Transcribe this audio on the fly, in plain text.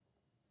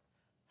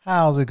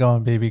How's it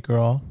going, baby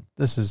girl?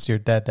 This is your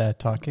dad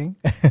talking.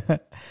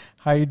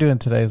 How are you doing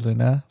today,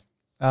 Luna?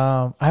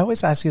 I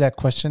always ask you that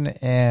question,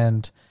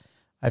 and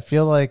I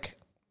feel like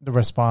the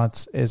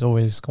response is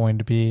always going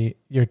to be,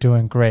 you're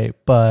doing great,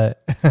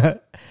 but, and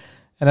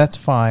that's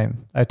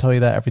fine. I tell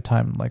you that every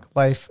time. Like,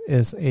 life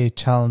is a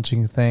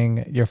challenging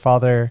thing. Your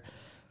father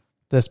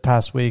this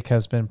past week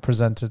has been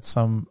presented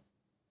some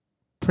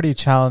pretty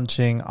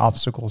challenging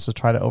obstacles to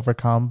try to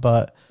overcome,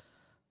 but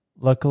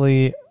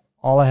luckily,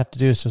 all I have to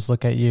do is just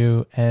look at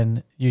you,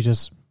 and you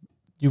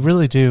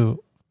really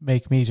do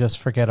make me just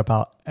forget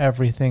about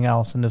everything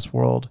else in this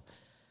world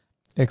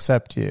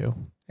except you.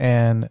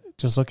 And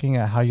just looking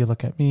at how you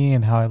look at me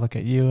and how I look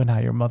at you and how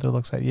your mother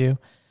looks at you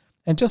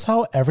and just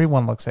how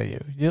everyone looks at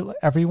you.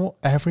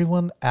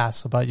 Everyone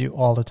asks about you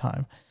all the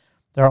time.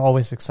 They're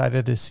always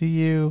excited to see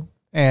you.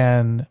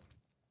 And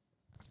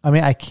I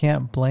mean, I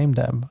can't blame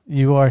them.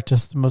 You are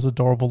just the most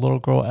adorable little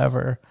girl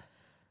ever.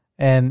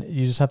 And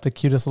you just have the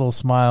cutest little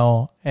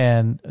smile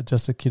and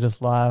just the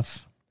cutest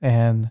laugh.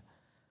 And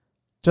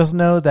just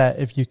know that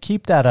if you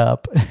keep that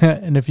up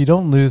and if you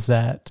don't lose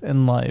that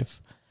in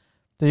life,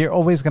 that you're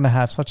always going to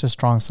have such a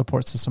strong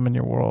support system in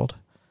your world.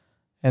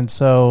 And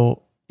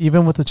so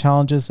even with the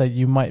challenges that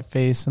you might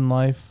face in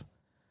life,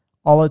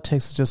 all it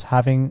takes is just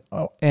having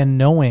and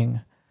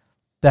knowing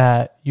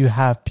that you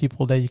have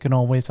people that you can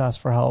always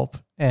ask for help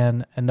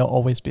and they'll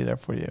always be there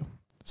for you.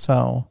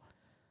 So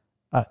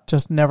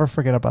just never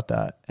forget about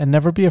that, and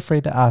never be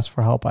afraid to ask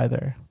for help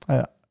either.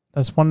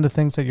 That's one of the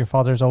things that your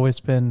father's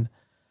always been,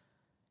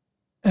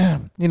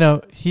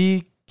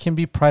 he can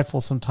be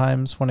prideful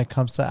sometimes when it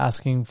comes to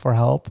asking for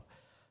help,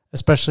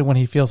 especially when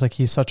he feels like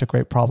he's such a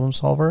great problem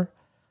solver.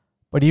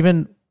 But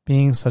even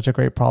being such a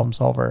great problem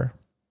solver,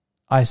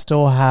 I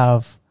still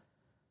have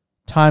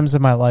times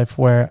in my life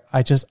where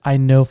I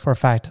know for a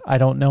fact I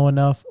don't know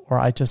enough, or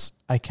I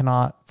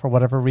cannot, for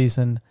whatever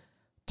reason,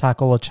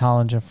 tackle a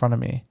challenge in front of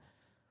me.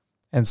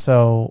 And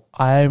so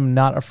I'm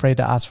not afraid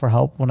to ask for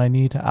help when I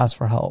need to ask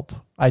for help.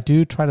 I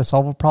do try to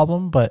solve a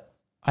problem, but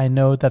I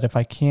know that if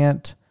I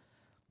can't,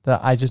 that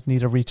I just need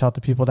to reach out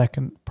to people that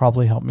can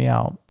probably help me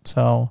out.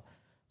 So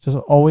just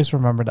always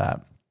remember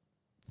that.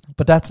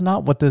 But that's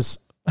not what this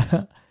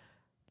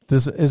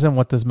isn't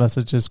what this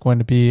message is going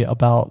to be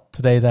about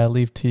today that I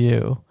leave to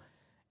you.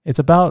 It's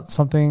about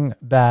something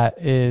that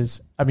is,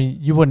 I mean,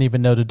 you wouldn't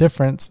even know the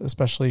difference,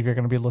 especially if you're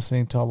going to be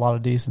listening to a lot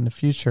of these in the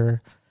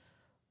future.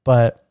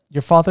 But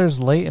your father's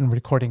late in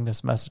recording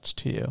this message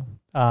to you.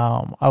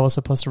 I was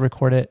supposed to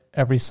record it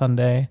every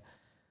Sunday.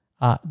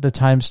 The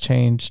time's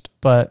changed,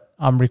 but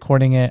I'm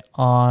recording it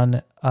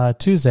on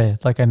Tuesday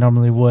like I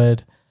normally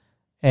would.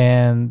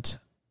 And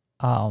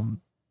the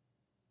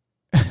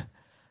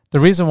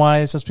reason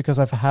why is just because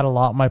I've had a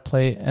lot on my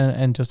plate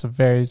and just a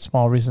very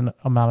small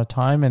amount of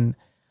time. And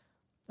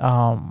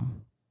I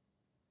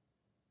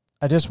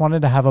just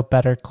wanted to have a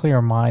better,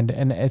 clear mind.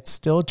 And it's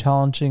still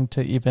challenging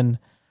to even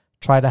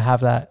try to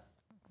have that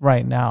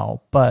right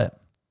now,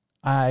 but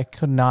I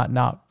could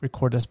not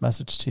record this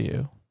message to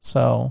you.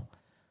 So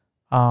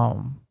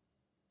I'm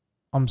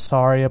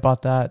sorry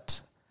about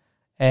that.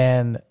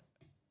 And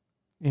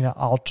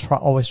I'll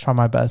always try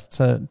my best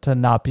to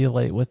not be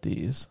late with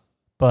these.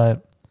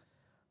 But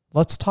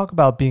let's talk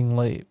about being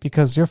late,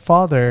 because your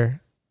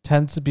father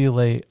tends to be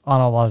late on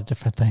a lot of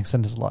different things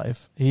in his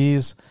life.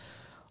 He's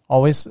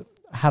always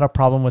had a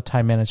problem with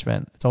time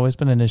management. It's always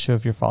been an issue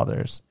of your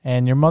father's.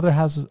 And your mother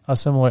has a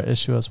similar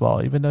issue as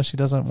well. Even though she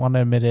doesn't want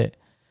to admit it,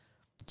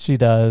 she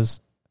does.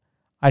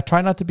 I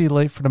try not to be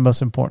late for the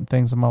most important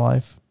things in my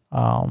life,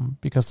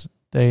 because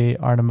they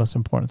are the most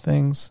important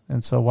things.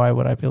 And so why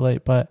would I be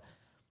late? But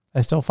I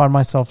still find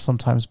myself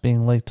sometimes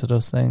being late to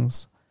those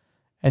things.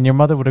 And your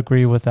mother would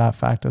agree with that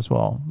fact as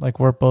well. Like,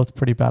 we're both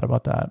pretty bad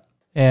about that.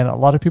 And a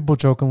lot of people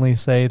jokingly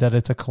say that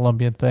it's a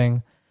Colombian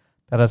thing,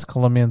 that as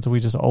Colombians, we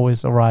just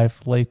always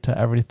arrive late to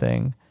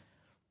everything.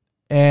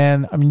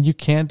 And I mean, you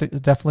can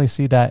definitely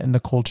see that in the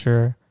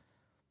culture,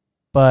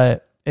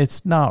 but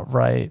it's not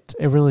right.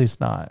 It really is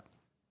not.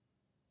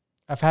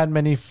 I've had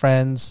many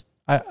friends.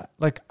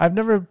 I've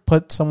never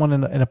put someone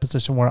in a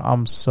position where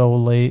I'm so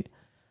late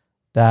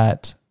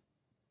that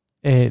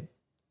it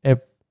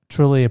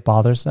truly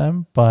bothers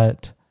them.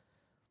 But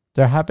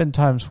there have been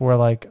times where,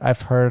 like,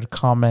 I've heard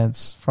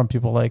comments from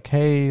people like,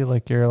 hey,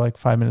 like, you're like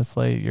 5 minutes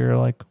late. You're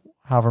like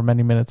however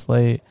many minutes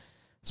late,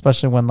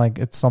 especially when, like,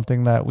 it's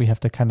something that we have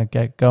to kind of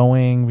get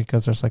going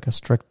because there's like a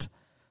strict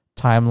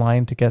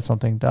timeline to get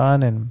something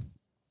done. And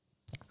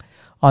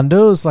on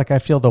those, like, I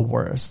feel the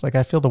worst. Like,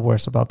 I feel the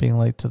worst about being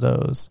late to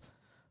those.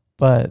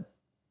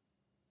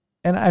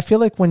 And I feel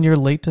like when you're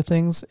late to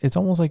things, it's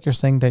almost like you're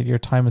saying that your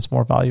time is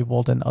more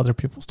valuable than other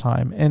people's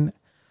time. And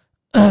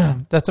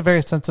that's a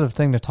very sensitive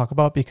thing to talk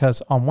about,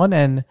 because on one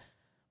end,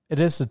 it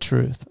is the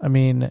truth. I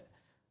mean,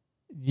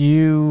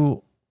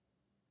 you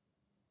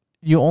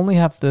only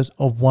have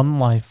a one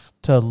life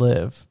to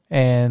live,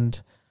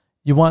 and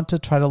you want to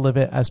try to live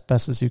it as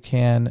best as you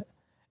can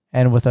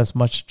and with as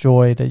much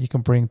joy that you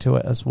can bring to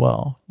it as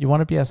well. You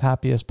want to be as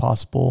happy as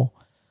possible,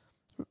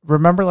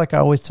 remember, like I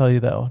always tell you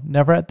though,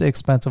 never at the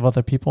expense of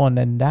other people. And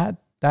then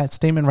that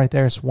statement right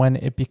there is when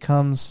it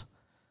becomes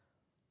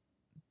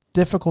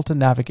difficult to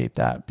navigate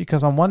that,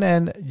 because on one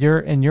end, you're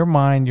in your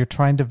mind, you're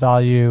trying to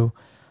value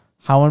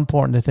how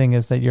important the thing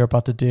is that you're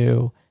about to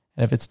do.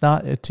 And if it's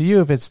not to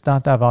you, if it's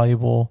not that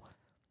valuable,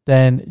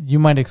 then you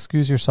might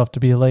excuse yourself to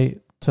be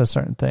late to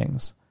certain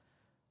things.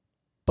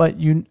 But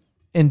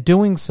in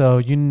doing so,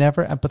 you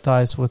never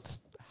empathize with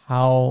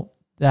how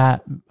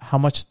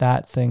much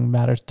that thing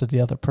matters to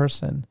the other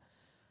person.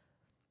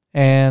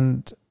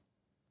 And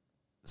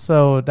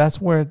so that's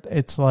where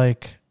it's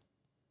like,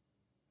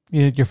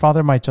 your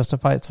father might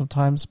justify it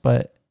sometimes,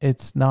 but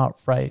it's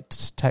not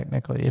right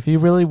technically. If you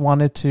really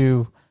wanted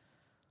to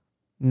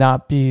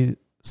not be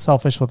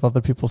selfish with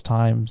other people's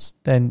times,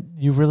 then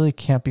you really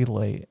can't be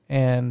late.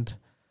 And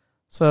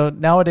so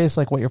nowadays,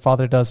 like what your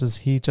father does is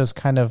he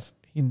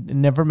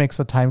never makes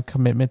a time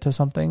commitment to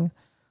something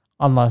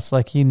unless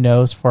like he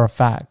knows for a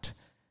fact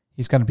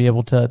he's going to be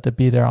able to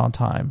be there on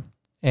time.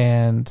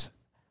 And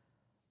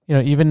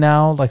even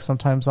now, like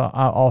sometimes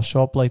I'll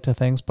show up late to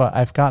things, but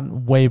I've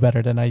gotten way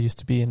better than I used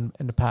to be in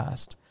the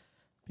past,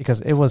 because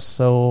it was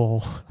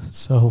so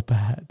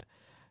bad.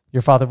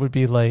 Your father would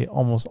be late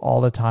almost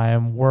all the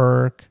time,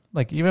 work,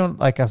 like even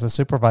like as a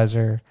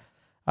supervisor,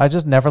 I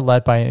just never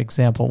led by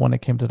example when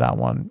it came to that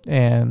one.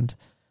 And,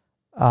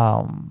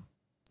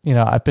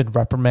 I've been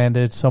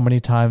reprimanded so many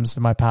times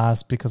in my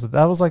past because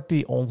that was like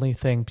the only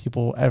thing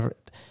people ever,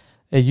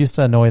 it used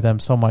to annoy them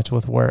so much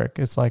with work.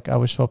 It's like I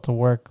would show up to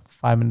work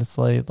 5 minutes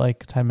late,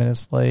 like 10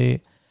 minutes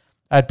late.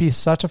 I'd be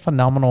such a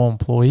phenomenal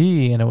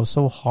employee, and it was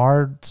so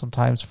hard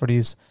sometimes for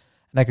these,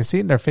 and I could see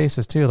it in their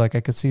faces too. Like I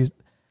could see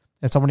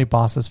in so many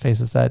bosses'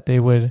 faces that they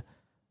would,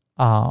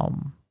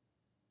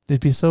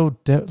 it'd be so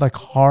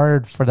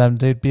hard for them.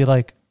 They'd be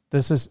like,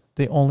 this is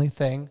the only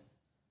thing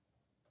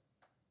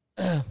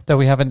that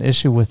we have an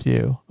issue with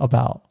you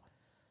about.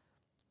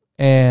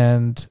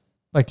 And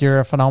like, you're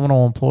a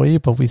phenomenal employee,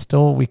 but we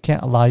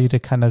can't allow you to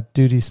kind of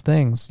do these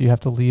things. You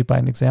have to lead by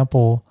an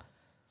example.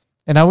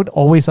 And I would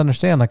always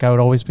understand, like, I would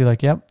always be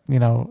like, yep,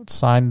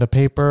 sign the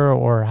paper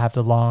or have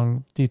the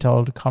long,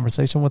 detailed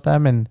conversation with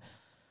them. And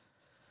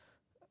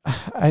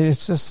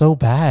it's just so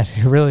bad.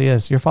 It really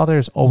is. Your father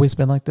has always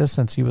been like this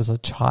since he was a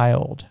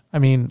child. I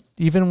mean,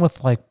 even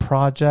with like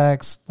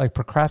projects, like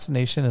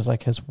procrastination is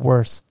like his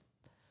worst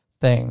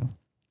thing.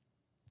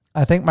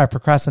 I think my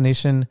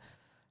procrastination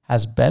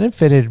has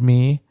benefited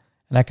me,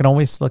 and I can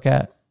always look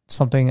at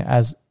something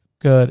as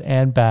good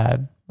and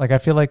bad. Like, I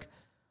feel like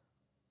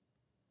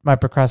my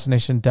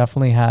procrastination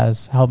definitely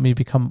has helped me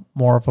become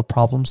more of a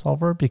problem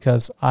solver,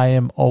 because I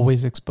am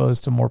always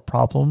exposed to more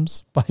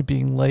problems by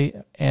being late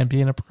and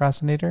being a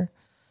procrastinator.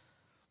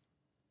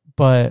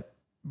 But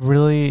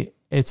really,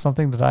 it's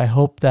something that I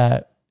hope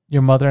that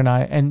your mother and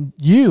I, and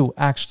you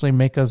actually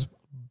make us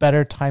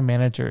better time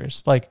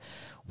managers. Like,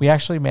 we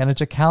actually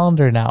manage a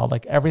calendar now.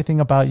 Like, everything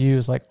about you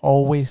is like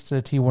always to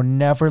the T. We're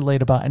never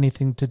late about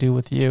anything to do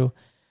with you.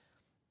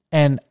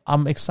 And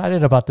I'm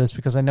excited about this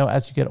because I know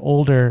as you get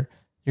older,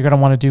 you're going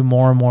to want to do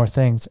more and more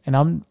things.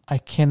 And I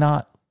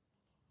cannot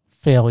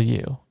fail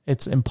you.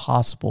 It's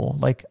impossible.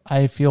 Like,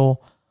 I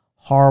feel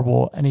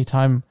horrible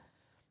anytime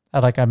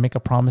I make a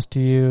promise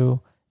to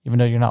you, even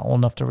though you're not old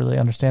enough to really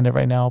understand it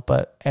right now,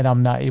 and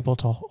I'm not able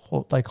to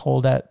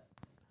hold that.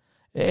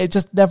 It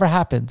just never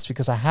happens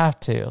because I have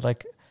to.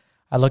 Like,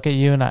 I look at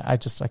you and I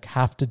just like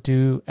have to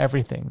do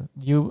everything.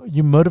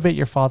 You motivate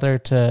your father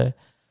to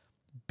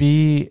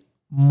be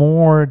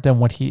more than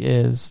what he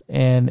is.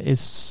 And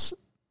it's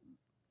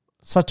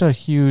such a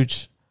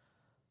huge,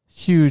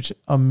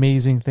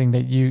 amazing thing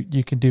that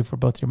you can do for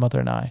both your mother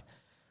and I.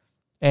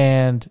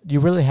 And you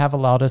really have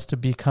allowed us to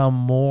become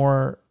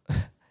more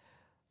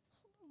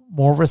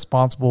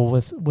responsible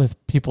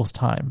with people's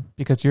time,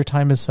 because your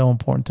time is so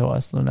important to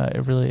us, Luna.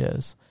 It really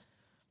is.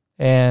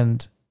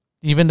 And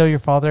even though your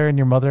father and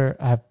your mother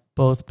have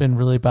both been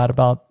really bad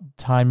about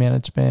time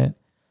management,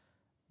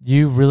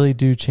 you really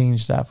do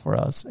change that for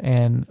us.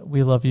 And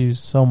we love you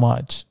so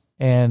much.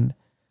 And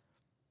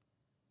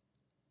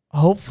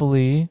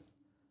hopefully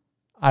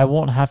I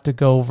won't have to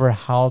go over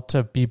how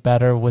to be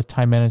better with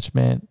time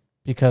management,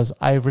 because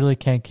I really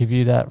can't give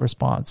you that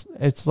response.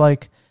 It's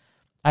like,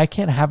 I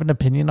can't have an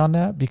opinion on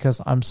that because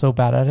I'm so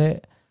bad at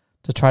it.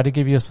 To try to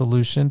give you a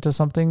solution to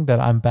something that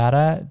I'm bad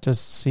at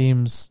just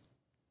seems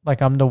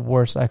like I'm the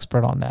worst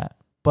expert on that.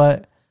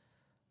 But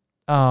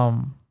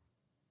the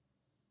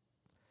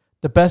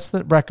best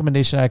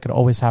recommendation I could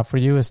always have for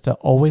you is to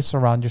always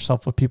surround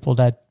yourself with people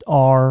that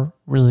are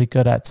really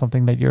good at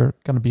something that you're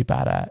going to be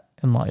bad at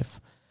in life.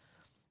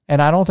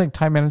 And I don't think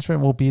time management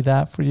will be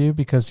that for you,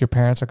 because your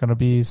parents are going to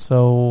be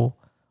so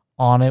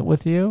on it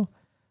with you.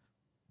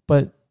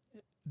 But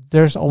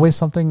there's always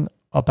something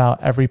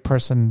about every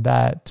person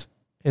that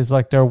is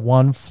like their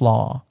one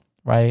flaw,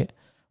 right?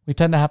 We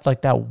tend to have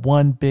like that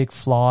one big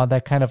flaw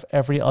that kind of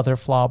every other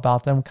flaw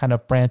about them kind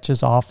of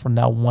branches off from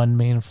that one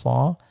main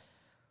flaw.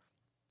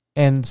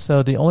 And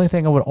so the only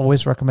thing I would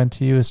always recommend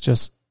to you is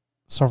just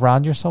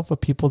surround yourself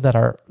with people that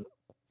are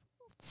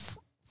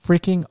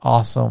freaking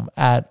awesome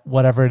at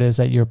whatever it is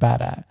that you're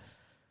bad at,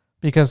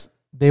 because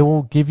they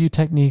will give you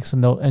techniques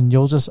and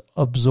you'll just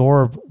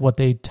absorb what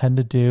they tend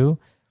to do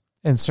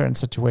in certain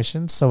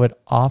situations. So it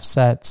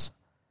offsets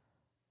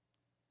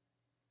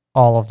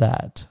all of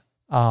that.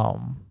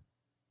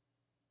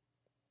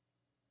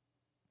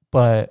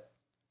 But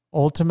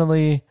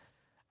ultimately,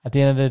 at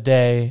the end of the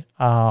day,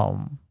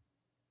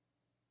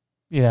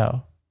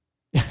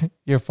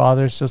 your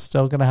father's just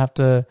still going to have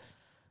to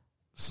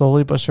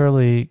slowly but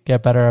surely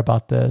get better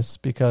about this,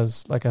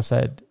 because like I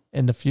said,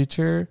 in the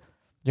future,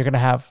 you're going to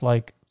have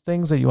like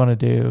things that you want to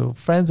do,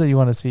 friends that you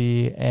want to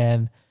see.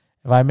 And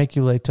if I make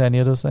you late to any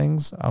of those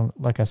things,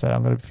 like I said,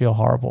 I'm going to feel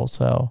horrible.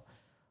 So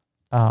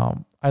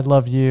I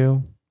love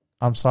you.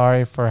 I'm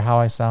sorry for how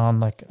I sound.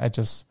 Like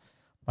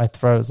my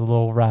throat is a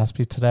little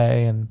raspy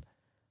today. And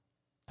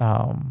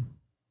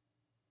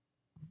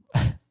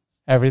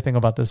everything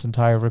about this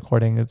entire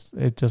recording,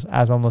 it just,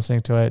 as I'm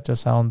listening to it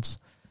just sounds,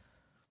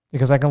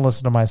 because I can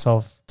listen to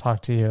myself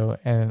talk to you,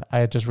 and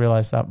I just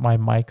realized that my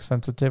mic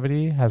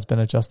sensitivity has been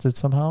adjusted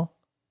somehow.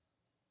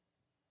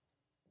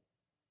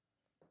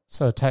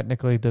 So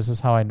technically this is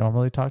how I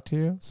normally talk to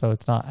you. So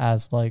it's not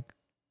as like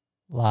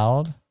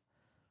loud,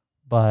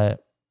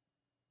 but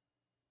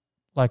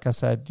like I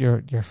said,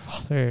 your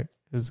father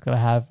is going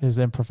to have his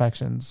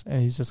imperfections,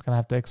 and he's just going to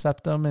have to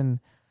accept them and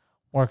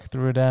work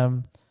through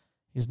them.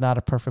 He's not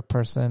a perfect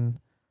person.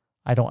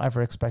 I don't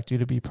ever expect you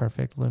to be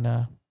perfect,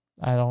 Luna.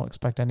 I don't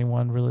expect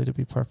anyone really to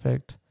be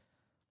perfect.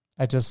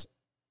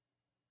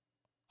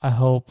 I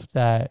hope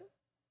that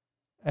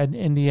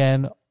in the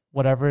end,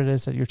 whatever it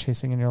is that you're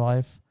chasing in your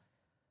life,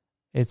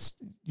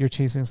 you're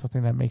chasing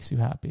something that makes you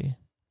happy,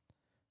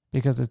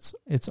 because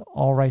it's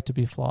all right to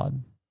be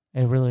flawed.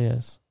 It really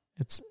is.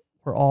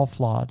 We're all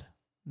flawed.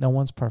 No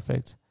one's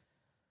perfect.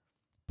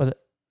 But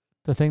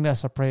the thing that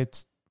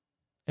separates,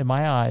 in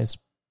my eyes,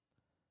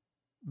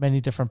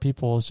 many different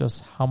people is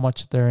just how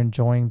much they're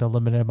enjoying the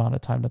limited amount of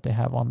time that they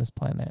have on this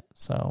planet.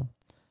 So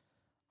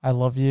I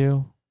love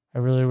you. I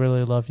really,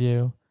 really love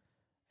you.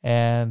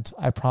 And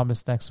I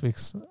promise next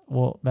week's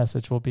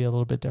message will be a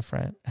little bit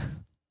different.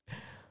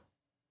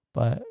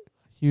 But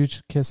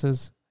huge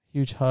kisses,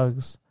 huge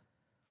hugs.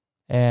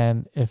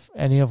 And if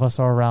any of us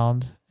are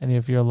around, any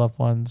of your loved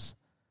ones,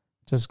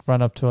 just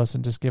run up to us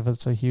and just give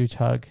us a huge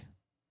hug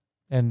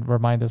and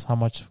remind us how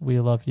much we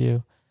love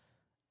you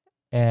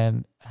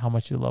and how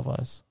much you love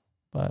us.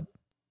 But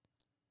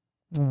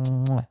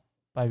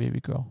bye, baby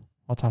girl.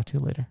 I'll talk to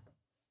you later.